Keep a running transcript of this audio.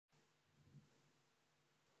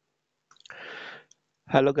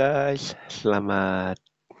Halo guys, selamat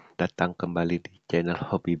datang kembali di channel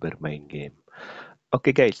hobi bermain game.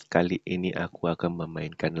 Oke guys, kali ini aku akan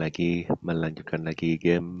melanjutkan lagi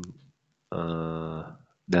game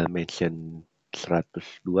Dalmatian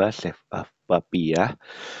 102 Save of Puppy ya.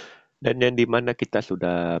 Dan yang dimana kita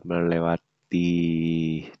sudah melewati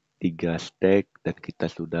 3 stage dan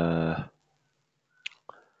kita sudah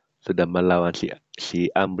melawan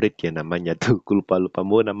si Ambrit ya namanya tuh. Lupa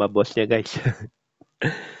mau nama bosnya guys.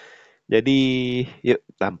 Jadi, yuk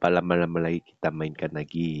tanpa lama-lama lagi kita mainkan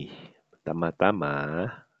lagi. Pertama-tama,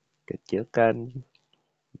 kecilkan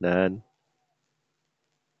dan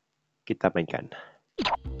kita mainkan.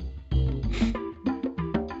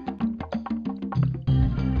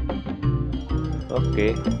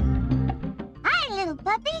 Oke. Hi, little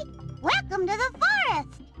puppy. Welcome to the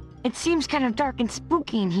forest. It seems kind of dark and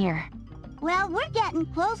spooky in here. Well, we're getting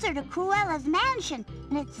closer to Cruella's mansion,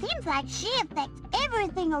 and it seems like she affects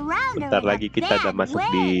everything around her Bentar in lagi a kita udah bad masuk way.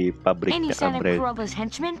 di Any pabriknya sign of Ambret. Cruella's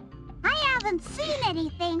henchmen? I haven't seen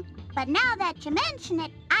anything, but now that you mention it,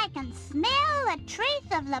 I can smell a trace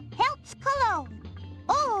of La Pelt's cologne.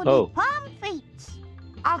 Oh, Oh. the palm feet.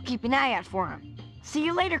 I'll keep an eye out for him. See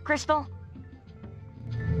you later, Crystal.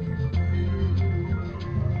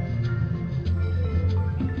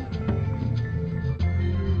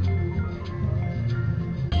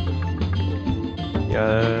 Ya.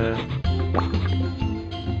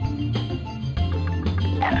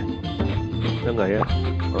 Enggak ya?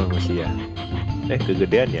 Oh, masih ya.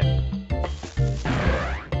 Kegedean ya?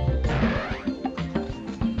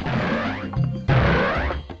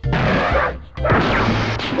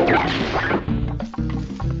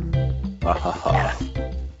 Hahaha.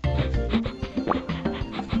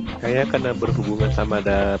 Kayaknya karena berhubungan sama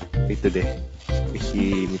ada itu deh,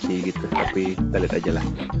 misi gitu. Tapi kita lihat aja lah.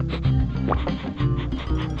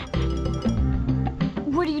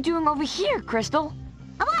 What are you doing over here, Crystal?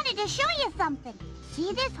 I wanted to show you something.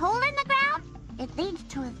 See this hole in the ground? It leads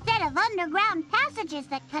to a set of underground passages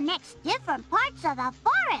that connects different parts of the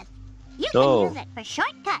forest. You can Oh. use it for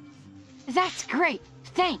shortcuts. That's great.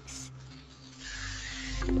 Thanks.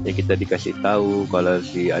 Ya kita dikasih tahu kalau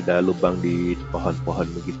ada lubang di pohon-pohon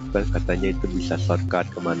begitu kan, katanya itu bisa shortcut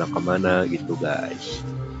kemana-kemana gitu guys.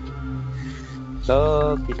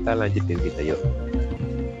 So kita lanjutin kita yuk.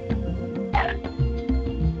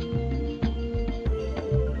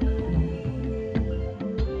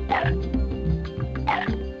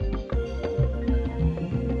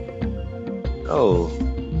 Oh.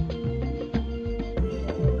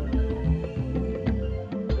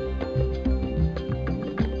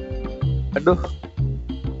 Aduh.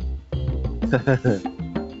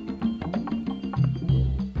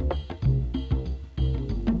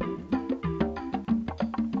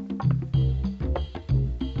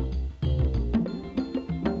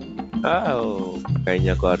 Oh,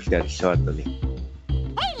 kayaknya aku harus cari sesuatu nih.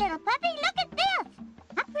 Hey, little puppy, look at this.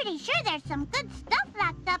 I'm pretty sure there's some good stuff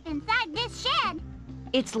locked up inside this shed.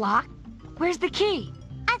 It's locked. Where's the key?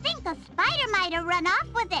 I think a spider might have run off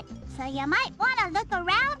with it, so you might want to look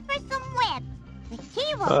around for some webs. The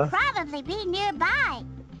key will probably be nearby.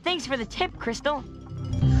 Thanks for the tip, Crystal.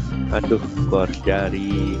 Aduh, aku harus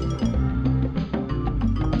cari.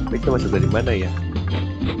 Itu masuk dari mana ya?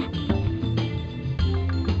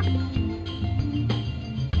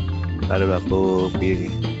 Lalu aku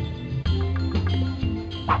pilih.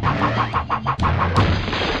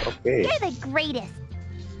 Oke. You're the greatest.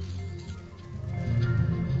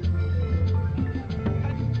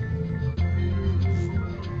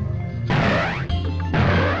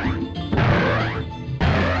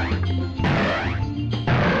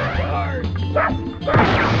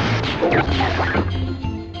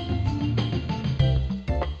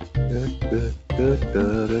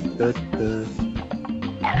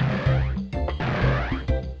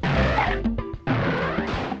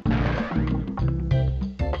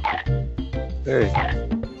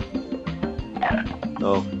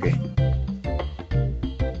 Oke.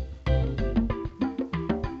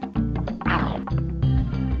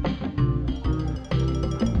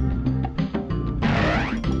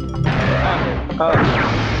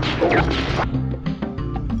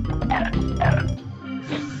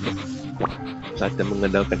 Saatnya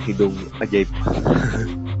mengandalkan hidung ajaib.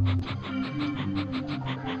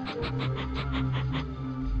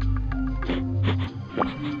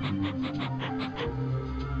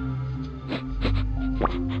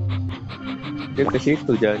 Dia ke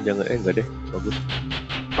situ, jangan-jangan enggak deh, bagus.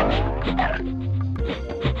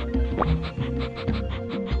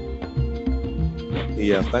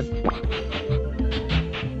 Iya kan?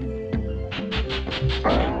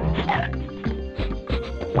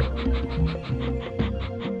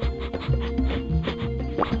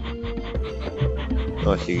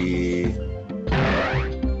 Oh si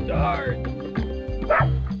Start.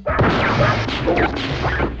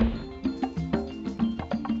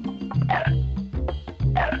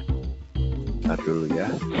 Ntar dulu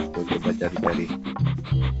ya, aku coba cari-cari.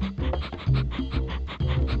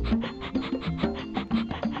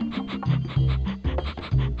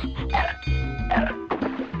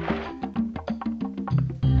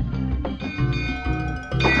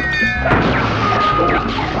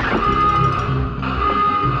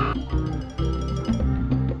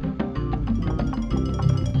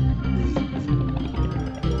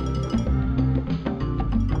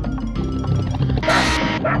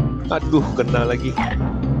 Aduh, kena lagi.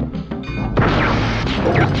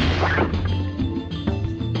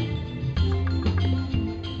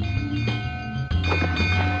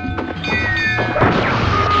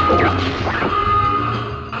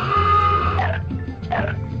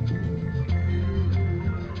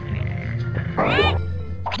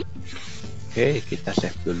 Oke, kita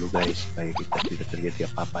save dulu guys, supaya kita tidak terjadi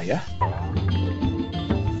apa-apa ya.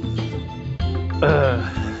 Oh.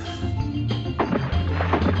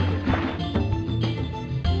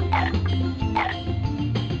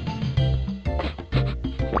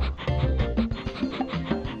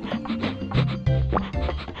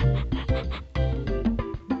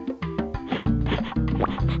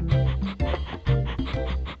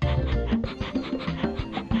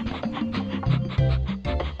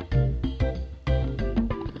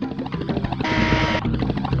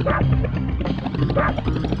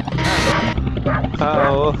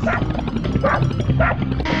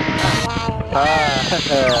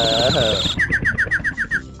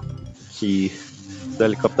 Si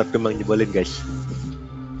helikopter tuh emang nyebolin guys.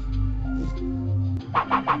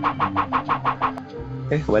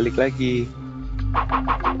 Balik lagi.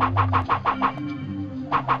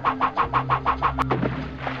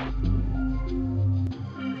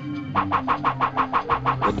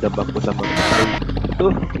 Udah baku sama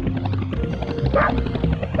tuh.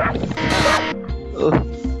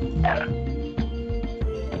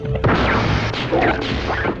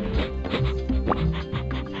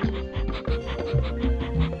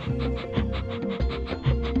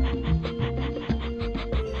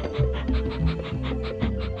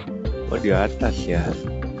 Oh, di atas ya.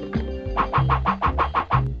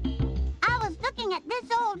 I was looking at this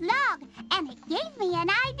old log, and it gave me an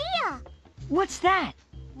idea. What's that?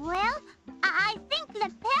 Well, I think the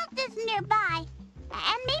pelt is nearby,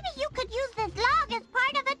 and maybe you could use this log as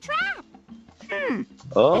part of a trap.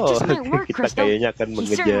 That just might work, Kita Crystal. kayaknya akan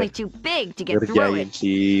He's certainly too big to get through ngerjain it.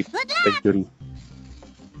 si pencuri.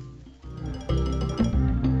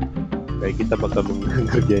 Kayak kita bakal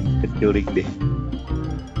ngerjain pencuri deh.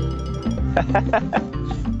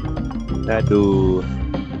 Aduh.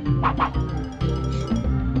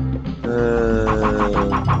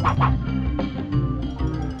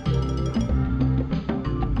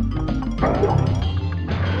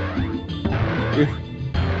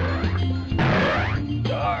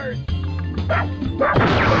 Start.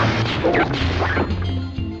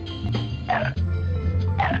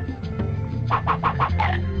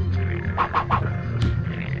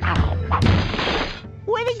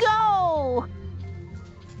 Way to go!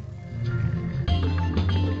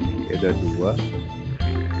 Ada dua.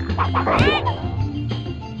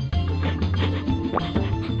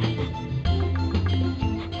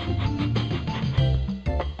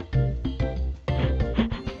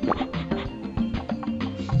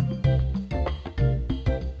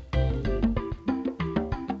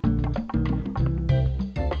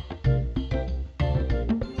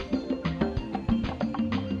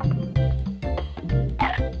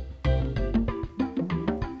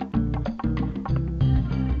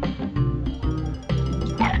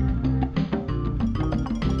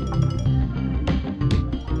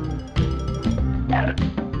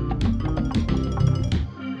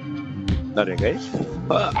 Bentar ya guys.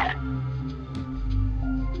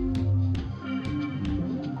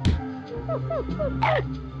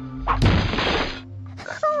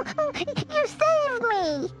 You saved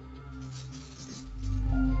me!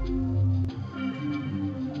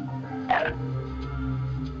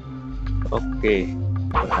 Oke,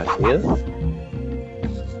 berhasil.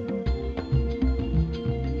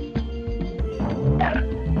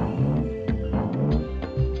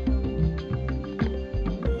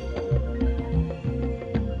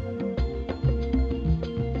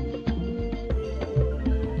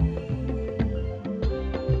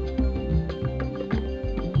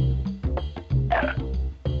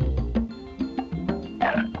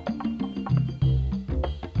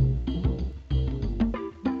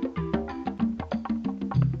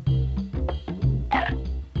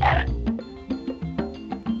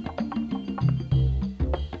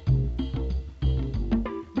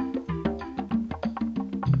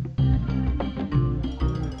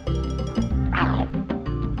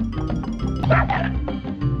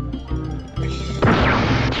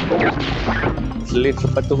 Selin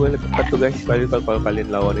sepatu guys. Kalau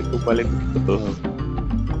kalian lawan itu paling betul.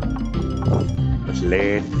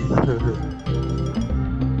 Selin.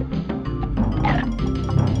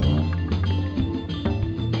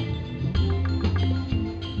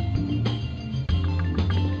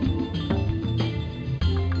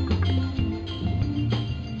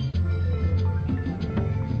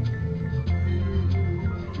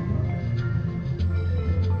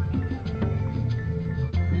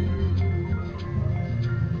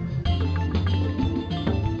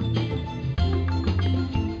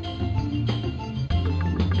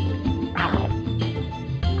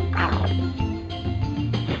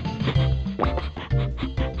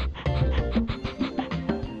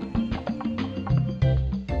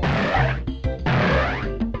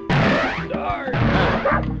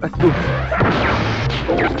 Aduh.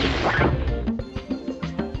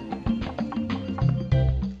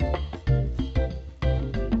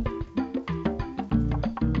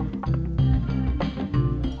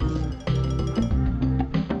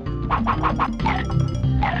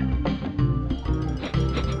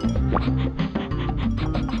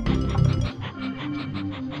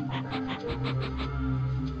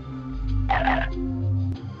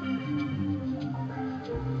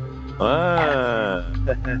 Ah.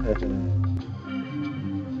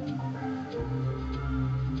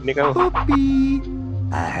 Ini kamu. Puppy,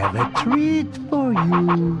 I have a treat for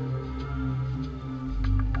you.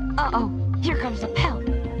 Uh-oh, here comes the pelt.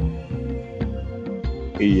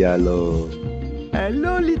 Iya loh.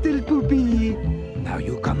 Hello, little puppy. Now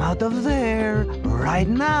you come out of there right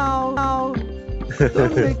now.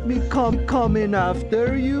 Don't make me coming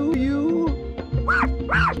after you.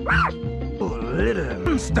 Oh, little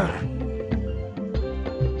monster.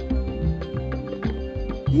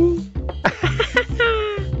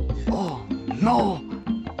 Oh no,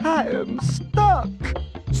 I am stuck.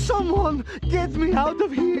 Someone get me out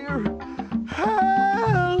of here.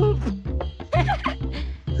 Help!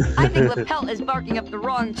 I think the pelt is barking up the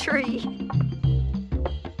wrong tree.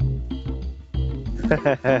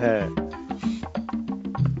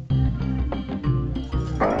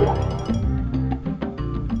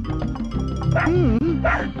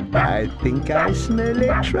 I think I smell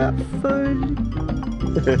a truffle.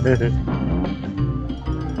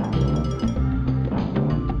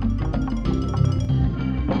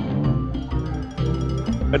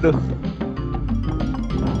 Aduh.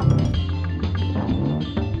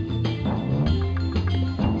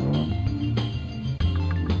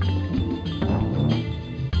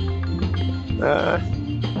 Ah.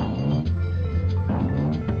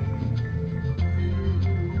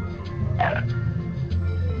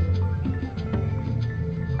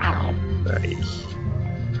 Nice.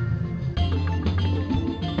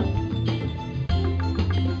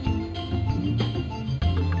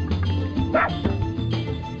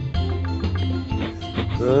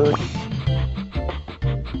 Terus.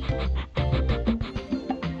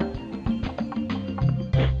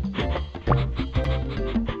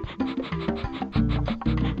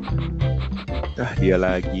 Ah, dia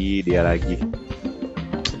lagi.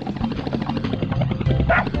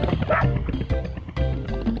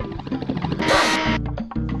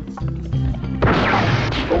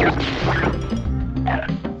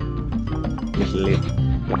 Ngeselin.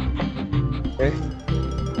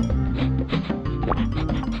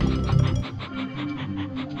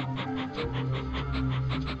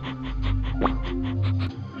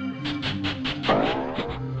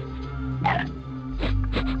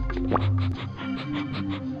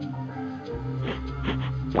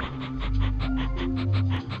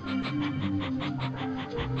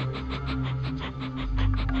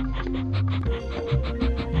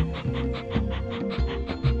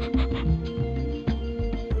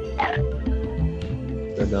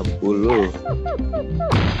 Enam puluh.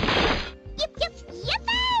 Yip, yip,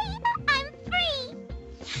 yippee! I'm free!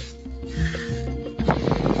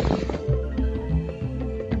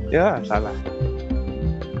 Ya, salah.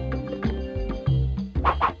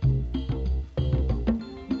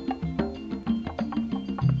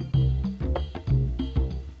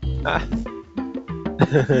 Ah.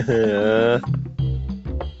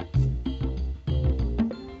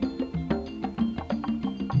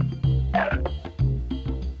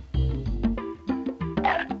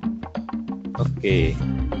 Oke.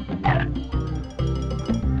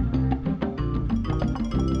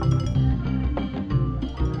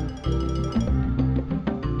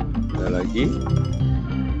 Ada lagi.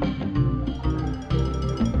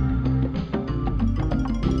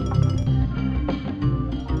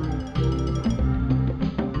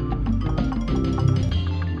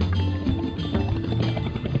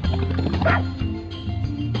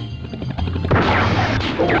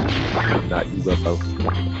 kau.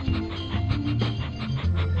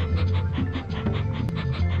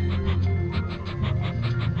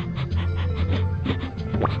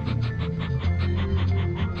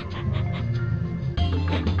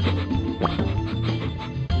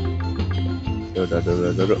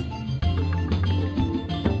 Duduk.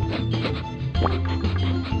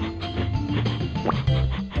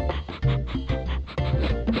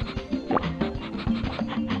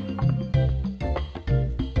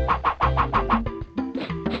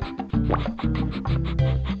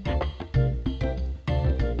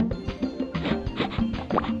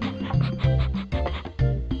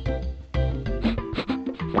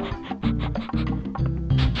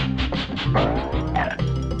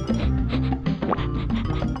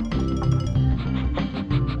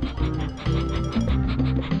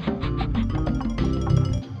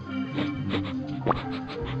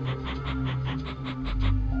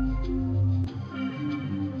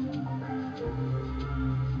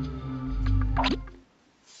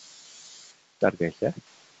 Bentar guys ya.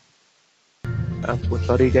 Ampun,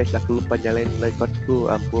 sorry guys, aku lupa nyalain recordku.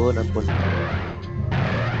 Ampun.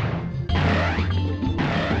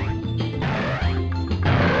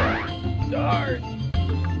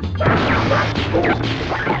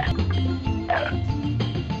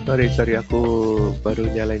 Sorry, aku baru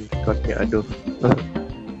nyalain recordnya. Aduh.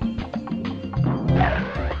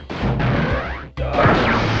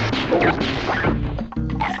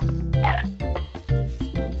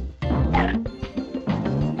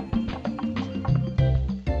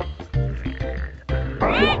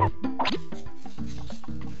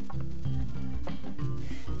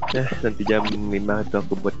 Nah, nanti jam 5 tuh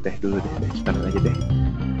aku buat teh dulu deh. Sekarang aja deh.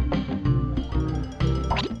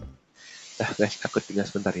 Nah guys, aku tinggal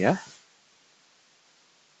sebentar ya.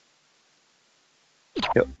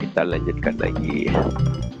 Yuk, kita lanjutkan lagi.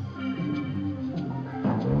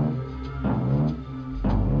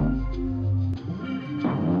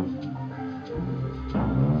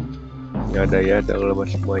 Ya udah lama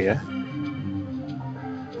semua ya.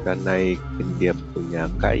 Kita naikin dia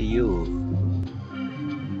punya kayu.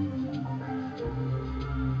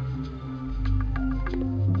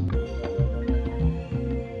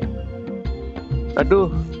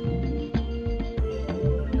 Aduh.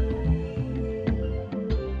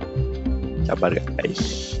 Sabar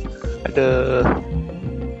guys. Aduh.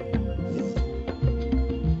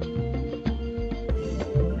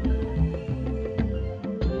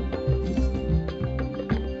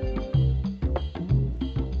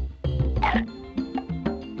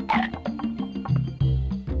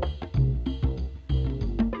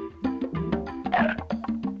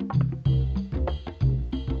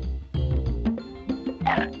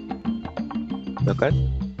 Kan?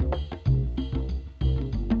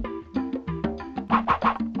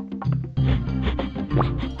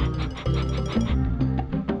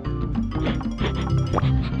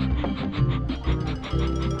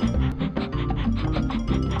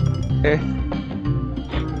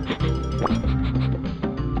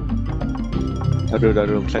 Aduh,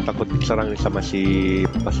 saya takut diserang nih sama si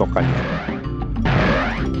pasukan.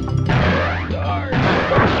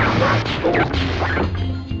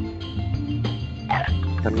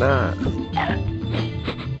 Karena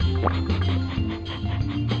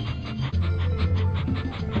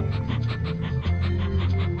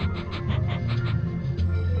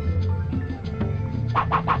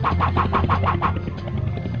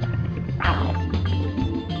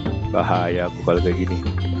bahaya aku kalau kayak gini.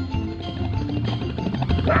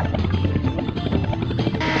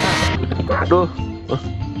 Aduh.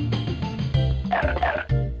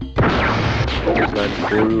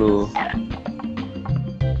 90.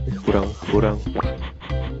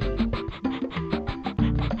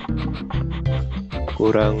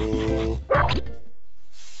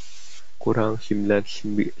 Kurang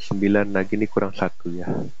 9 lagi nih, kurang 1 ya.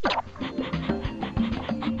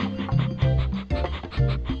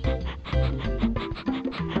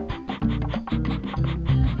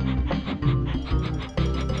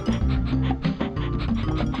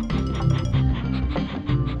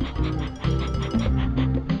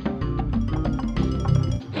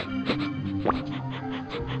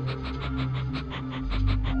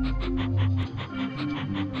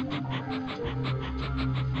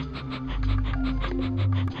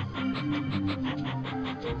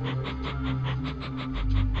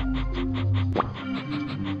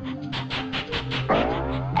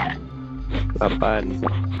 Apaan?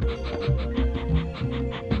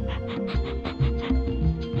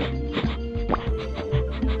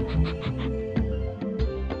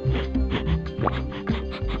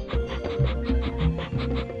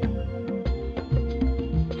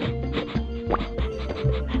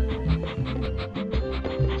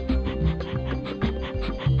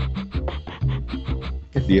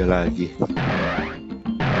 dia lagi.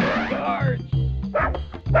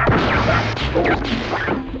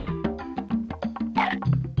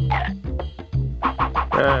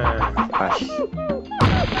 Pas.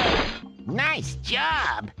 Nice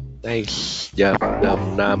job. Nice job.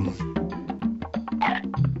 6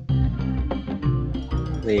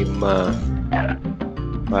 5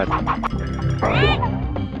 4.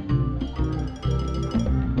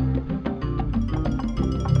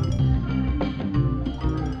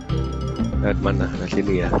 Lihat mana? Nah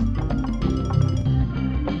sini ya.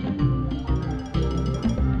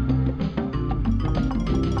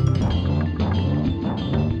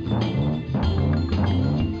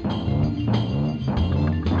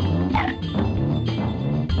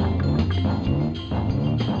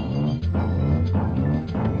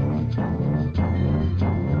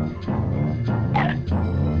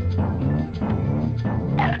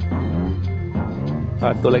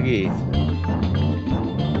 Satu lagi.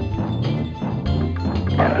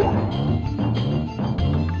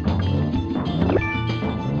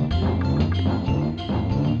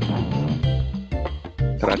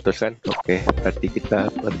 Kan? Oke, berarti kita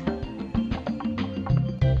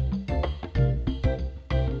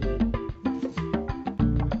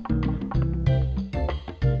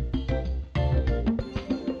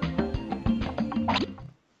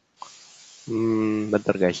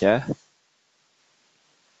bentar guys ya.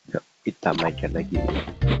 Yuk, kita mainkan lagi.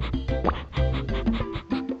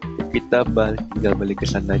 Kita tinggal balik ke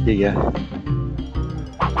sana aja ya.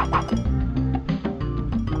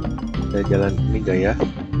 Kita jalan ini enggak ya?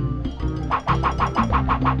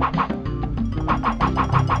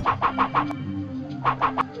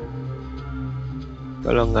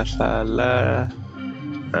 Kalau nggak salah,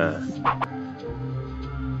 nah,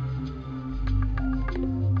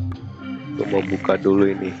 aku mau buka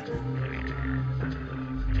dulu ini.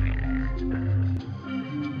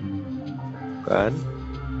 Kan?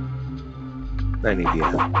 Nah ini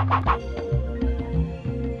dia.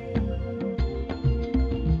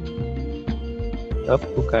 Oh,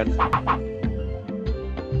 bukan.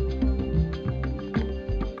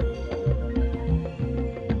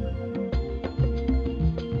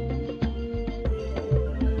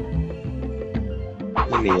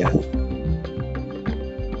 Ini ya.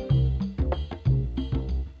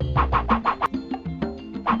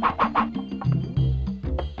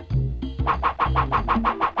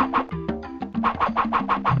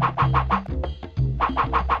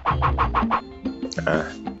 Nah.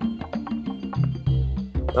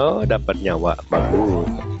 Oh, dapat nyawa, bagus.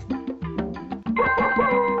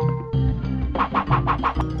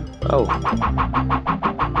 Oh.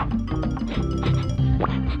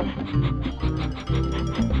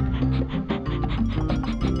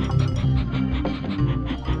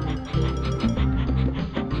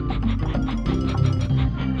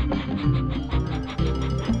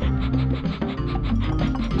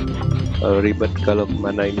 Ribet kalau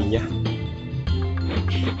kemana ininya.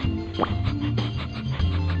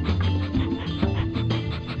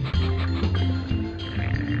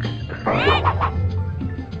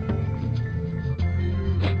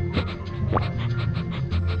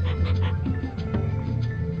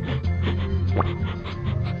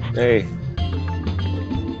 Hey.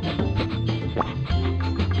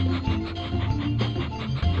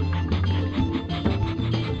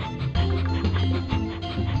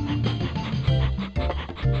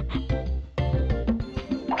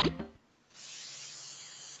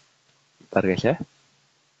 Bentar guys ya.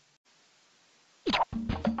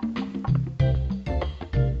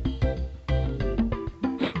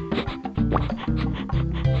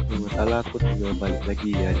 Salah, aku tinggal balik lagi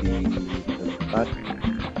ya di tempat.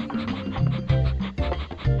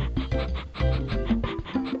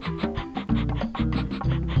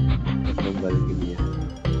 Langsung balik ini ya.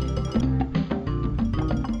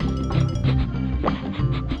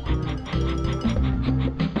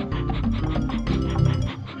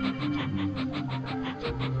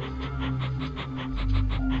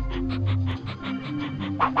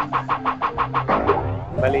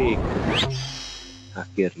 Balik.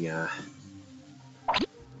 Akhirnya.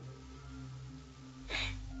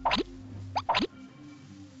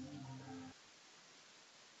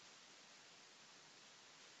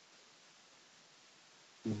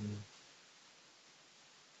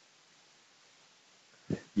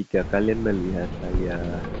 Jika kalian melihat saya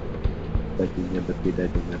bajunya berbeda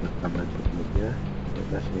dengan rekaman sebelumnya,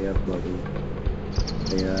 karena saya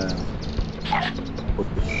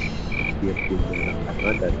putus dia punya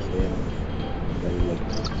rekaman dan saya kembali lagi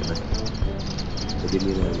ke rekaman. Jadi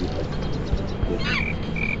ini lagi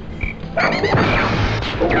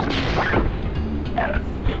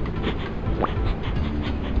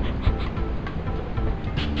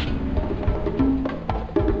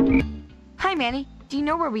Manny. Do you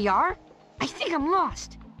know where we are? I think I'm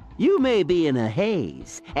lost. You may be in a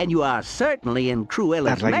haze, and you are certainly in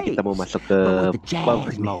Cruella's Ntar lagi maze. kita mau masuk ke But with the bawah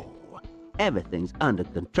jazz ini. mode, everything's under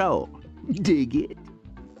control. Dig it?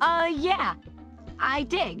 Yeah. I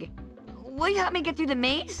dig. Will you help me get through the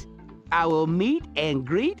maze? I will meet and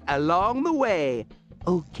greet along the way.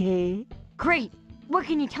 Okay? Great. What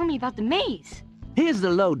can you tell me about the maze? Here's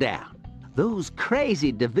the lowdown. Those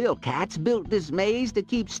crazy DeVille cats built this maze to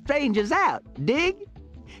keep strangers out. Dig?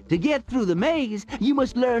 To get through the maze, you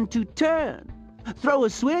must learn to turn. Throw a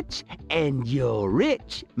switch, and you're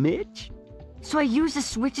rich, Mitch. So I use the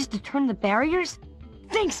switches to turn the barriers?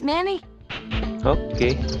 Thanks, Manny.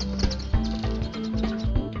 Oke.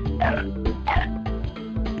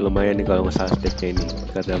 Lumayan nih kalau nggak salah stepnya ini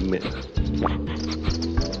karena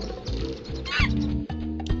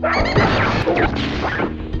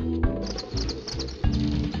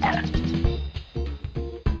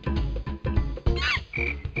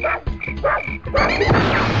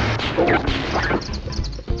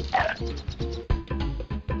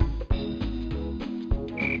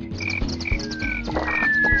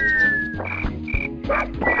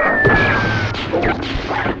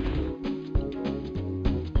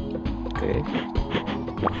Oke.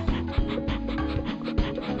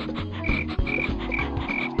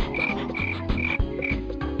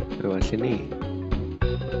 Lewat sini.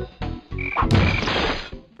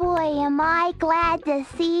 Boy, am I glad to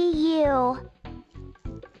see you.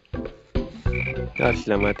 Kita harus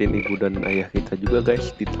selamatin ibu dan ayah kita juga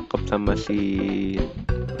guys, ditangkap sama si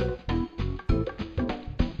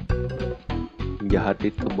penjahat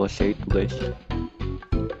itu, bosnya itu guys.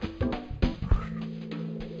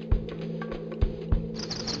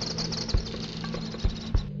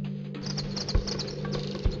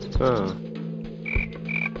 Oke.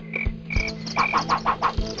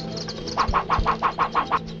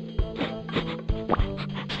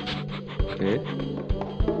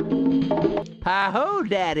 Hi-ho,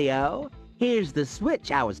 Daddy-O. Here's the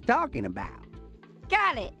switch I was talking about.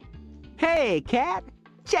 Got it. Hey, cat,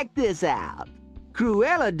 check this out.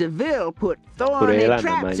 Cruella DeVille put thorny Cruella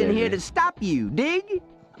traps namanya in here dia. to stop you, dig?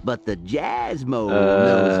 But the jazz mode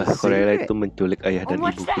knows a Cruella secret. itu menculik ayah dan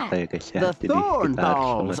What's ibu that? kita ya guys ya. The Jadi thorn kita harus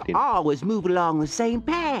balls selamatin. always move along the same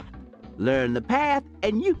path. Learn the path,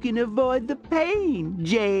 and you can avoid the pain,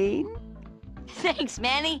 Jane. Thanks,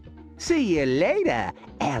 Manny. See you later,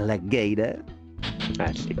 alligator.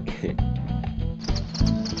 Asik.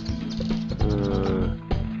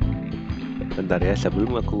 Bentar ya,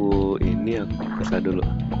 sebelum aku kesana dulu.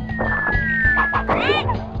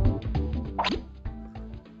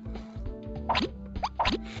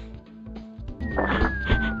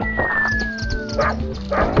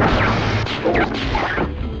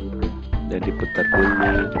 Dan diputar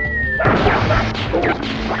dulu.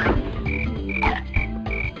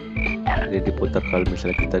 Jadi diputar kalau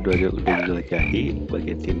misalnya kita udah jelajahi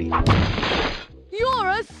bagian sini. You're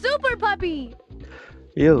a super puppy!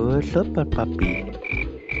 Yo, super puppy.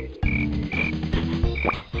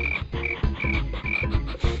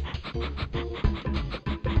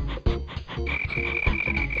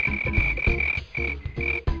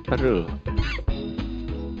 Aduh.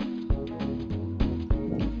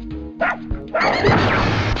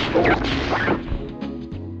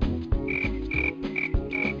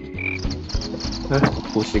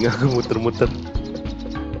 Pusing aku muter-muter.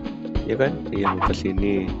 Ya kan? Yang ke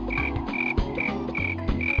sini.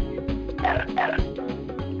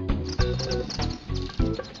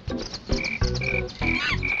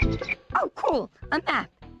 Oh, cool. A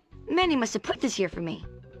map. Manny must have put this here for me.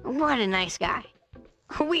 What a nice guy.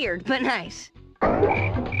 Weird, but nice.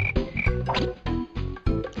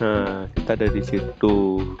 Nah, kita ada di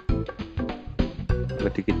situ.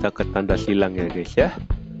 Berarti kita ke tanda silang ya guys ya.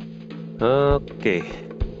 Oke.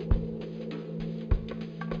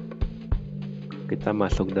 Kita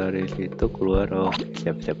masuk dari situ, keluar. Oh,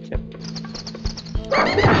 siap.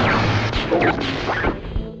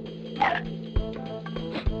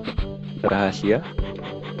 Rahasia.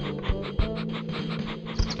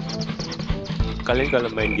 Kalian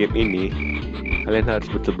kalau main game ini, kalian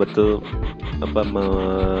harus betul-betul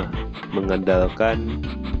mengandalkan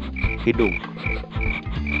hidung.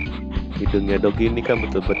 Hidungnya Dogi ini kan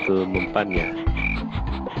betul-betul mempan ya.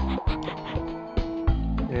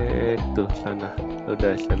 Itu sana,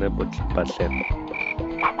 udah sana buat cepat set.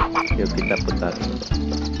 Yuk kita putar.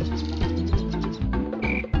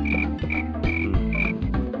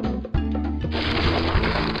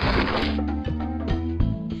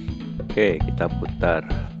 Oke, kita putar.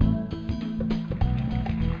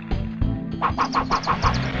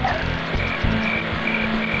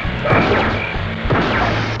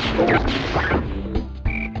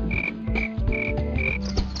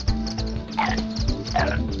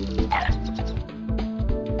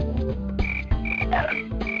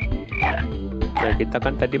 Nah, kita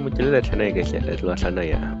kan tadi munculnya dari sana ya guys ya, dari luar sana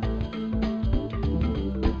ya.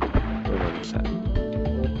 Nggak bisa.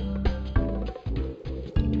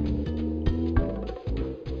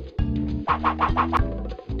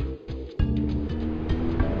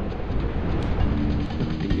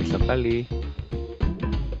 Tinggi sekali.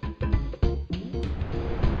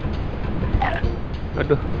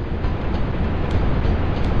 Aduh.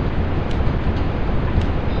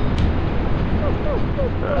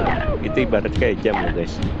 Nah, itu ibarat kayak jam ya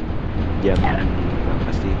guys. Jam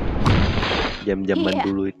apa sih? Jam-jaman Yeah,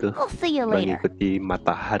 dulu itu I'll see you later. mengikuti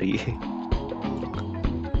matahari.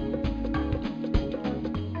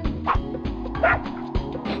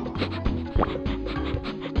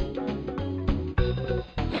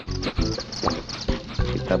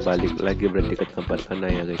 Kita balik lagi berarti ke tempat sana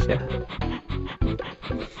ya guys ya.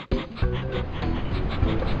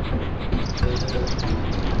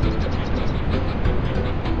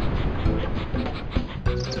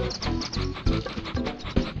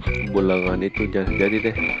 Bulangan itu jangan jadi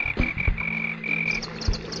deh.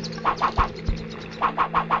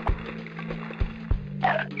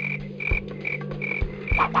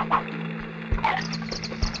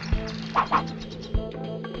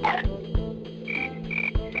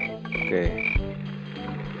 Oke,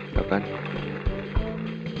 udah kan?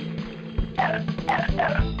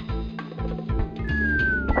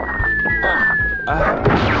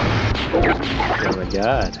 Jangan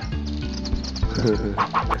ajar.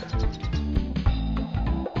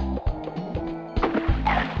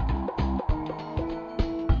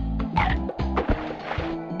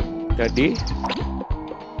 Jadi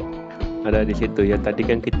ada di situ ya. Tadi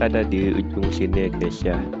kan kita ada di ujung sini ya guys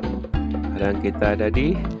ya. Sekarang kita ada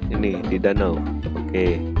di ini di danau.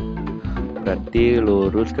 Oke. Berarti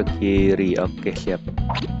lurus ke kiri. Oke, siap.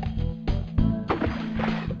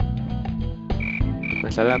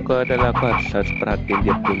 Masalahku adalah aku harus perhatiin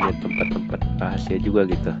dia punya tempat-tempat rahasia juga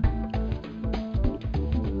gitu.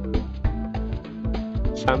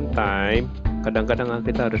 Sometimes kadang-kadang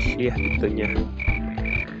kita harus lihat itunya.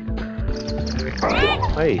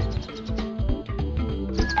 Hai.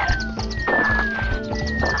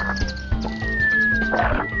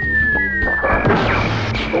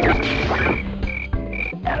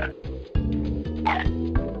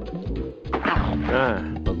 Nah,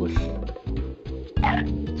 bagus.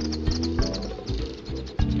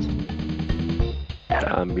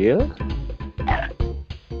 Kita ambil.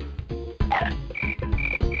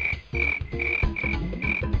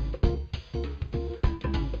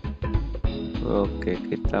 Oke,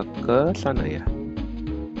 kita ke sana ya.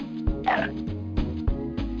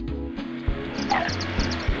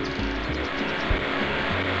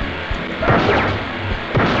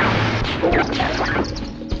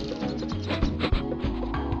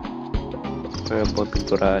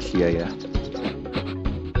 Pintu rahasia ya.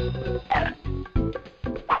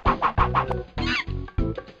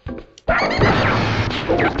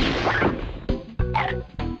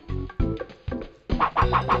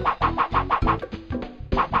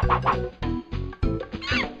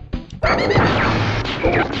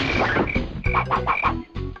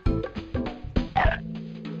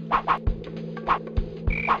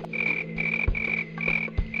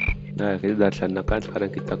 Nah, kita dari sana kan, sekarang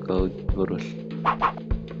kita ke lurus.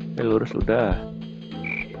 Lurus udah.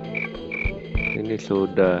 Ini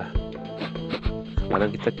sudah. Sekarang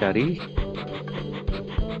kita cari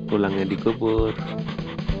tulang yang dikubur.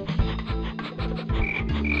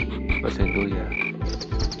 Pasang dulu ya.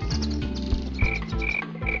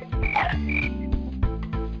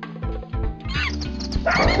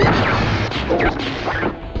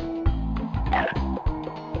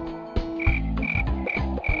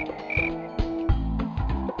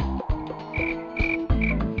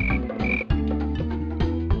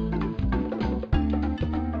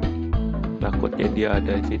 Takutnya dia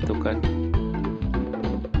ada di situ kan.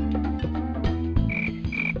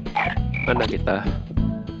 Mana kita?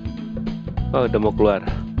 Oh, udah mau keluar.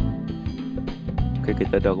 Oke,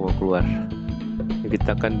 kita udah mau keluar.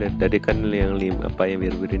 Kita kan tadi kan yang apa yang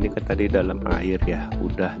biru-biru ini kan tadi dalam air ya,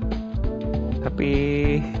 udah. Tapi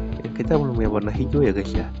kita belum yang warna hijau ya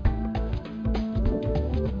guys ya.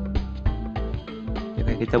 Ya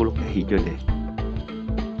kan kita belum kayak hijau deh.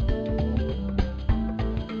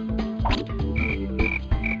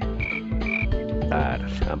 Bentar,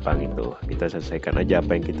 gampang itu. Kita selesaikan aja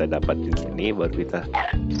apa yang kita dapat di sini, baru kita.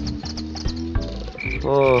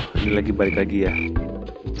 Oh, ini lagi balik lagi ya.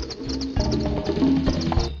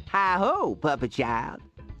 Hi-ho, puppet child.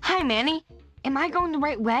 Hi, Manny. Am I going the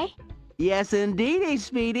right way? Yes, indeedy,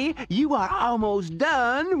 Speedy. You are almost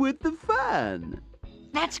done with the fun.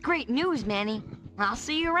 That's great news, Manny. I'll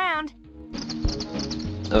see you around.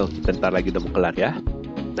 Oh, kita ntar lagi udah mau kelar ya.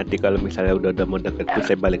 Nanti kalau misalnya udah mau deket tuh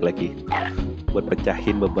saya balik lagi buat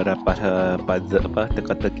pecahin beberapa puzzle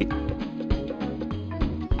teka-teki.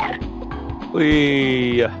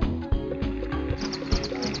 Wih ya.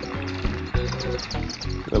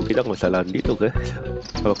 Kalau kita nggak usah lari itu ke.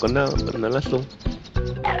 Kalau kena langsung.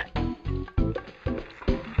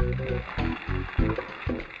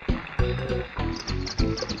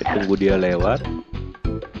 Kita tunggu dia lewat.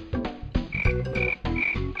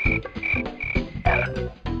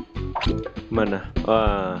 Mana?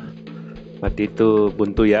 Wah, mati itu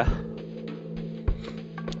buntu ya.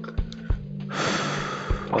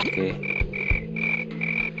 Oke.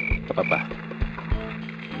 Apa-apa.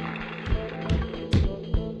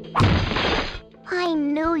 I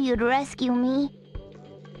knew you'd rescue me.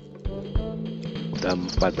 Udah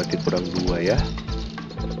 4 berarti kurang 2 ya.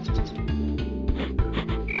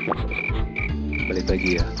 Balik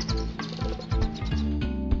lagi ya.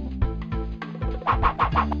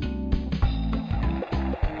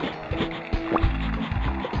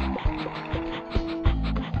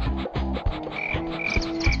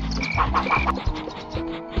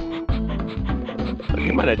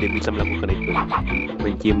 Bagaimana dia bisa melakukan itu?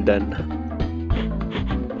 Mencium dan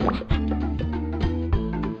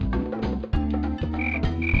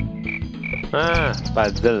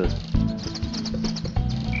puzzle.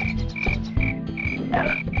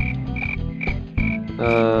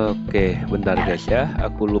 Oke, bentar guys ya.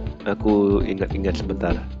 Aku ingat-ingat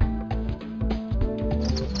sebentar.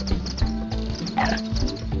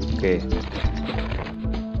 Oke.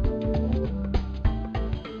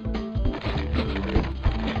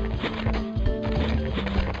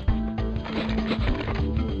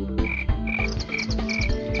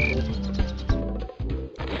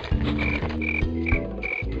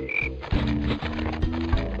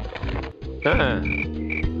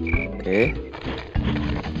 Oke.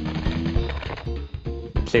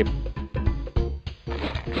 Sip.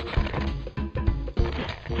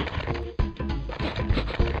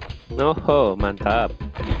 Oh, mantap.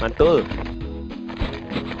 Mantul.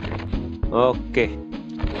 Oke.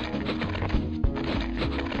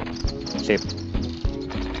 Sip.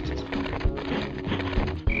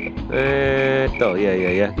 Tuh, ya,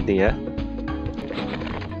 gitu ya.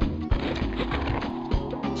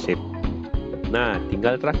 Sip. Nah,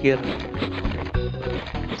 tinggal terakhir.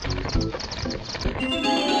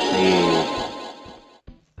 Nih.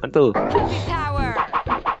 Mantul. Power.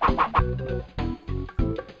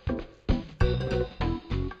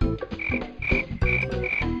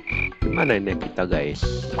 Mana ini kita guys?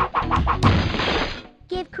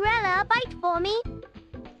 Give Cruella a bite for me.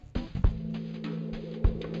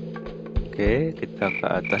 Oke, kita ke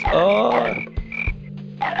atas. Oh,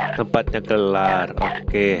 tempatnya kelar.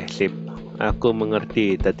 Oke, sip. Aku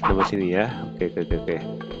mengerti. Tadi nama sini ya. Oke.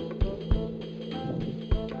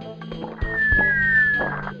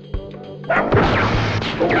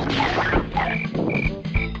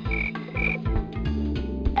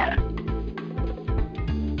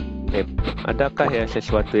 Adakah ya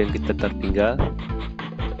sesuatu yang kita tertinggal?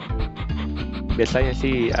 Biasanya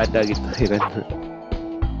sih ada gitu ya kan.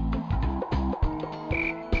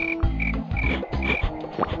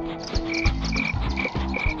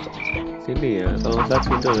 Sini ya, kalau nggak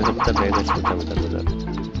sini dulu, sebentar ya guys, sebentar.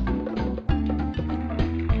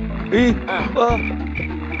 Ih, wah,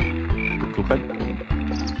 itu kan,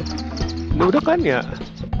 ini udah kan ya?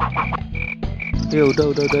 Ya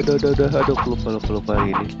udah, aduh lupa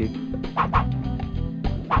ini sih.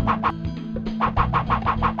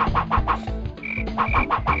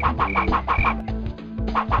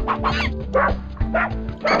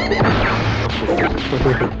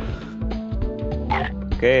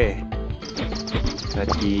 Oke.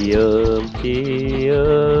 Cium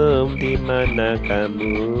di mana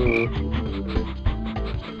kamu?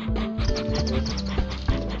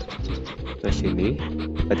 Ke sini.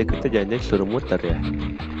 Tadi kita jangan suruh muter ya.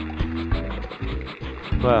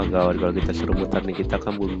 Wah, gawat kalau kita suruh muter nih, kita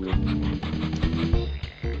kan belum.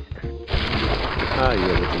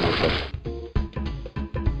 Iya betul muter.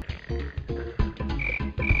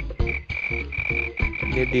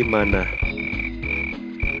 Ini di mana?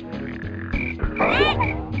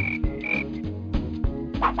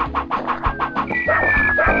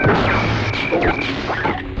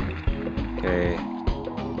 Oke.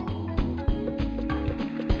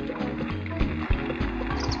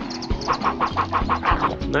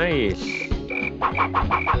 Nice.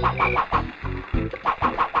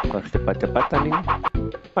 Harus cepat-cepatan ini.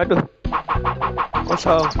 Aduh.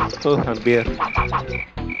 Kosong. Hampir.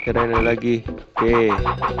 Kirain lagi. Oke.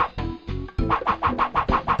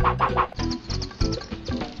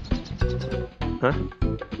 Hah?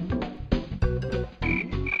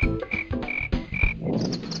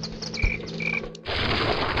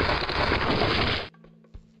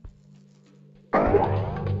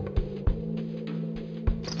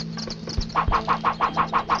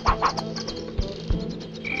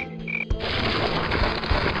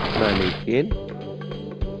 Balikin.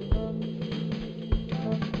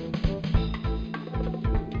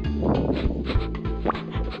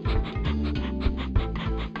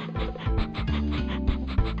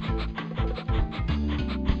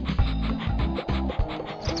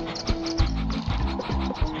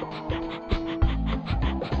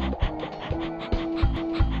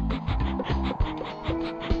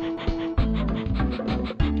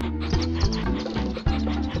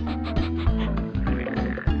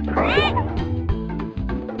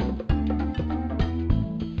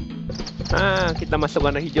 Ah, kita masuk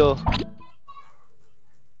warna hijau.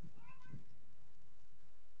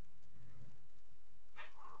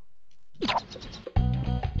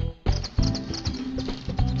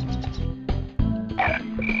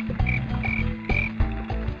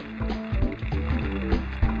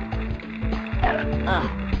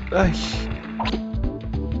 Aish.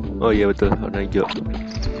 Oh iya betul, warna hijau.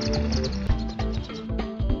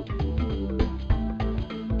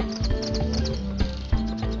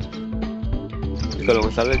 Kalau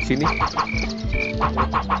nggak salah di sini.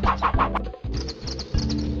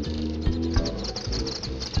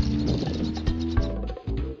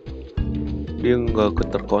 Dia nggak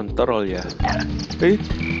terkontrol ya.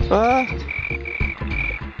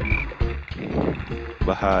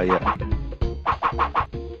 Bahaya.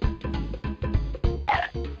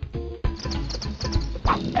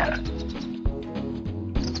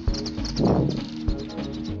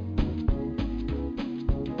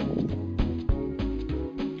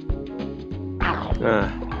 Ah,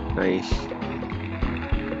 nice.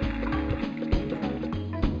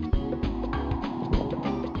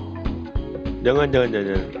 Jangan.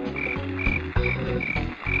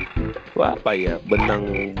 Wah, apa ya?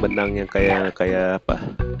 Benang yang kayak apa?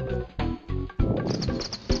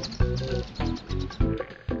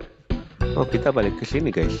 Oh, kita balik ke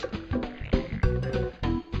sini, guys.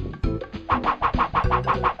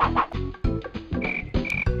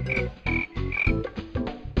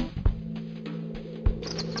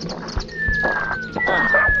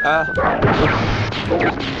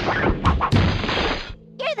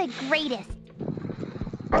 You're the greatest.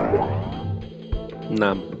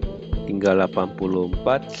 6. Tinggal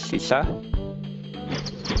 84, sisa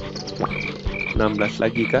 16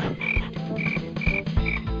 lagi kah?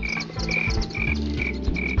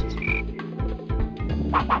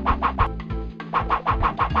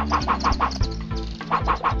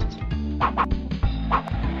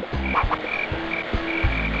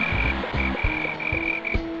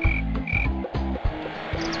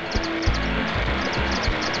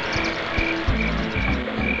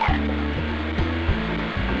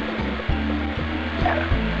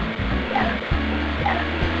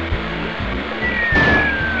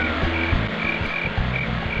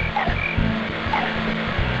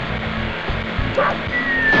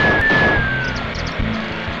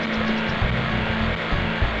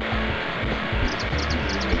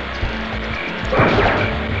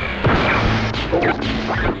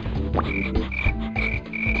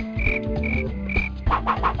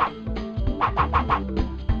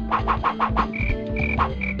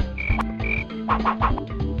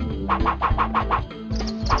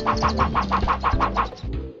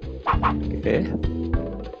 Oke.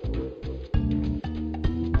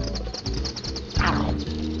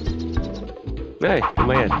 Nice,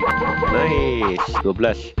 lumayan. Nice,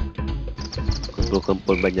 12.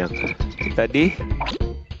 Kumpul banyak. Kita di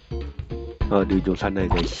ujung sana,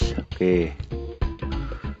 guys. Oke.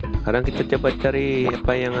 Sekarang kita coba cari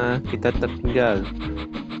apa yang kita tertinggal.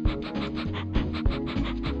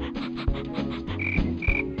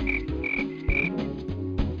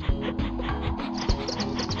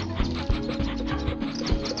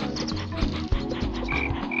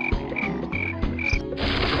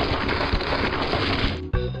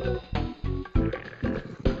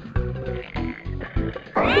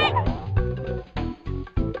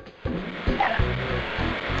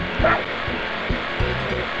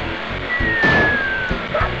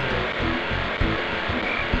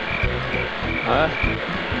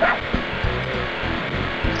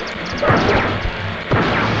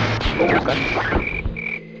 Bukan.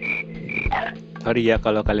 Sorry ya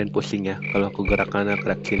kalau kalian pusing ya, kalau aku gerak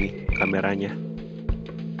sini kameranya.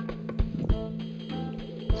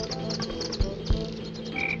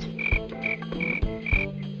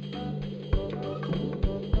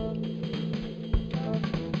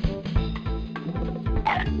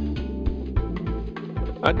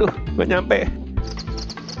 Aduh, gak nyampe.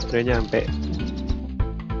 Udah nyampe.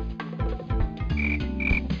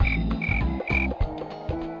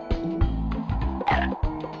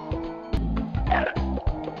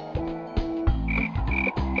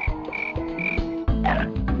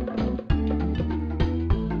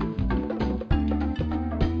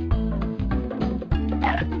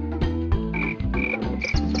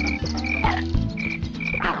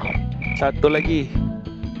 Satu lagi.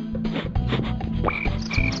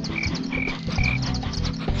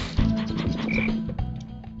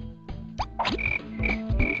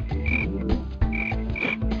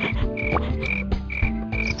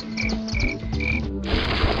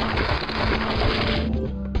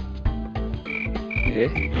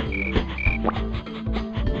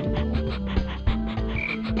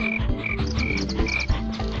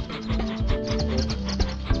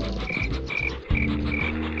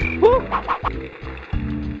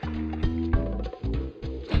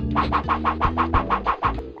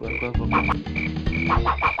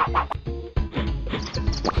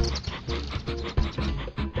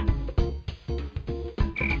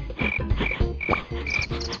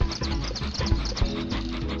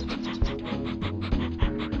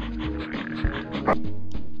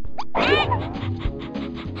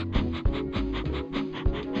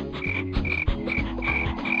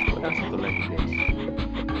 Satu lagi guys.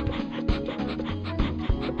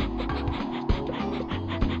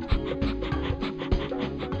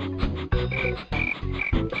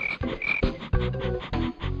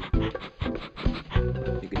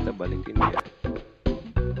 Ini kita balikin ya.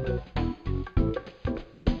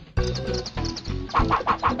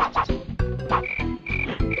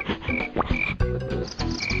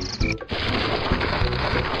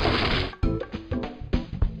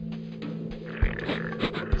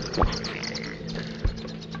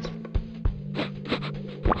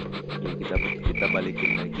 Kita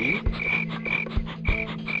balikin lagi.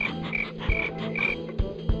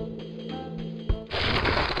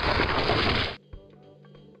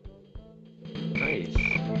 Nice.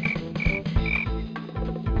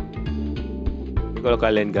 Kalau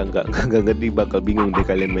kalian gak ngerti, bakal bingung deh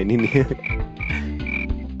kalian main ini.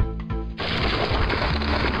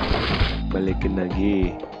 Balikin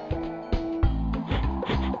lagi.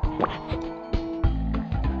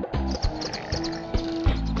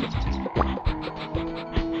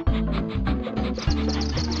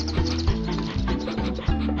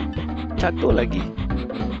 Satu lagi.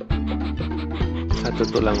 Satu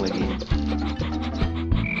tulang lagi.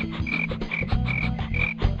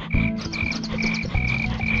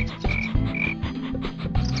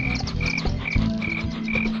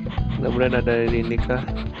 Mudah-mudahan ada ini kah?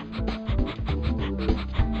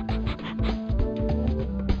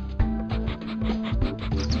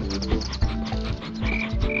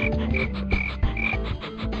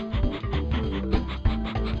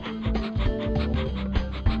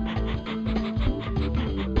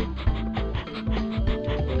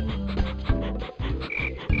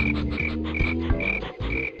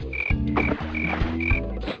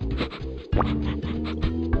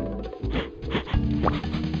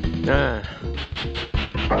 Nah,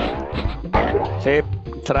 sip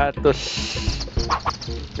 100.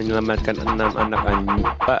 Menyelamatkan 6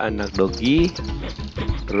 anak dogi.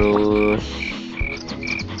 Terus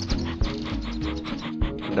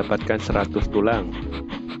mendapatkan 100 tulang.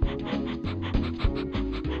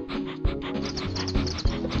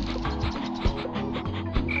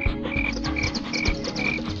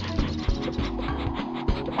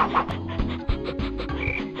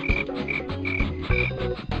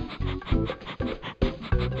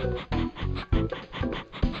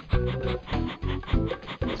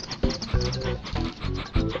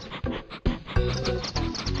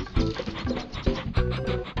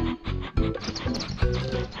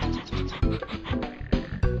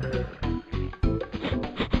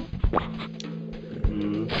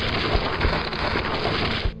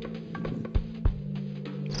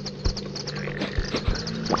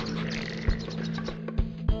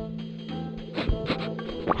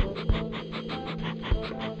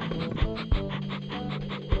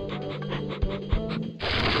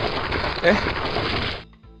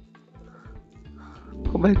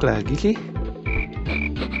 Kok balik lagi sih?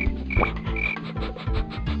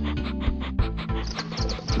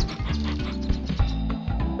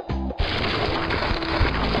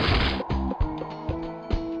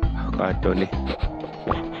 Kacau nih.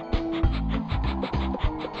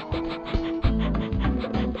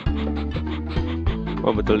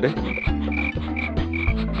 Oh betul deh.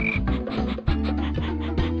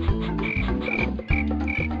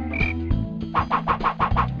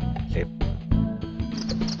 Sip.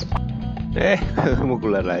 Mau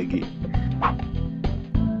keluar lagi.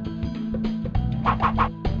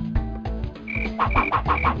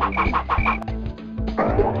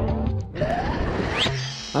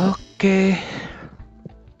 Oke.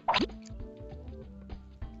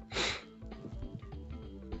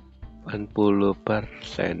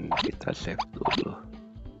 %, kita save dulu.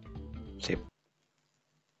 Save.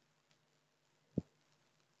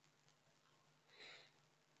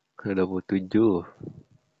 Udah 27.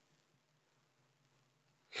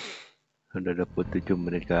 Udah 27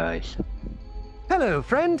 menit, guys. Hello,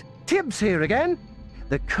 friend. Tibbs here again.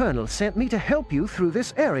 The Colonel sent me to help you through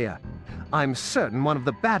this area. I'm certain one of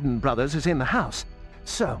the Baden brothers is in the house,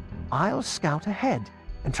 so I'll scout ahead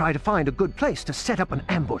and try to find a good place to set up an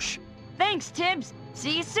ambush. Thanks, Tibbs.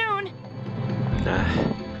 See you soon. Nah,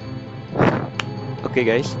 oke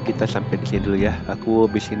guys, kita sampai di sini dulu ya. Aku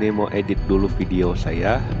habis ini mau edit dulu video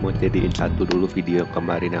saya, mau jadiin satu dulu video yang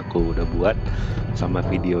kemarin aku udah buat sama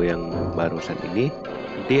video yang barusan ini.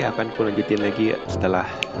 Nanti akan aku lanjutin lagi setelah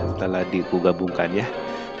digabungkan ya.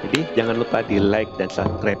 Jadi jangan lupa di like dan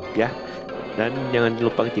subscribe ya. Dan jangan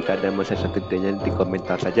lupa jika ada masalah satunya di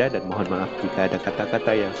komentar saja, dan mohon maaf jika ada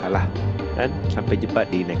kata-kata yang salah. Dan sampai jumpa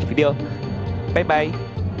di next video. Bye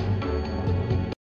bye.